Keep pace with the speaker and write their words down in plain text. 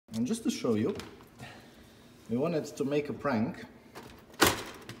And just to show you, we wanted to make a prank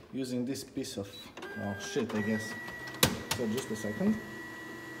using this piece of, oh shit, I guess. So just a second.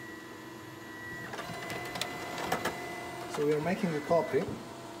 So we're making a copy.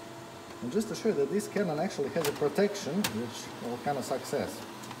 And just to show you that this Canon actually has a protection, which will kind of success.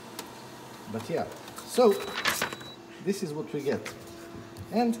 But yeah, so this is what we get.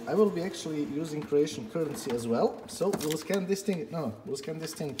 And I will be actually using creation currency as well. So we'll scan this thing, we'll scan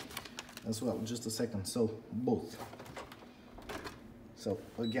this thing as well, just a second. So both. So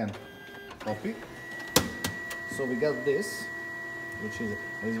again, copy. So we got this, which is,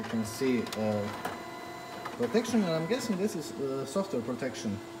 as you can see, protection, and I'm guessing this is software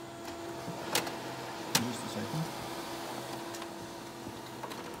protection. Just a second.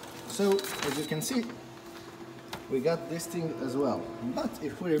 So as you can see, we got this thing as well. But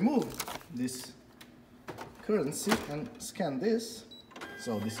if we remove this currency and scan this,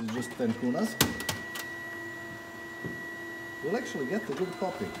 so this is just 10 kunas, we'll actually get a good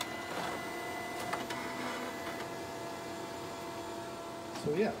copy.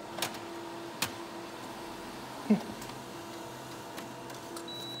 So yeah.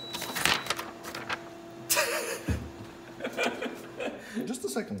 Just a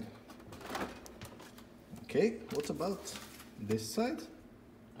second. Okay, what about this side?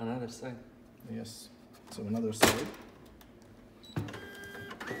 Another side. Yes, so another side.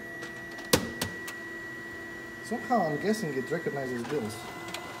 Somehow I'm guessing it recognizes bills.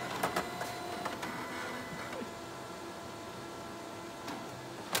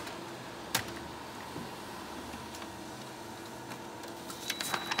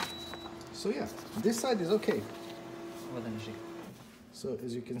 So yeah, this side is okay. So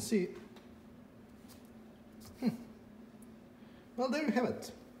as you can see, well, there you have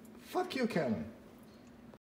it. Fuck you, Canon.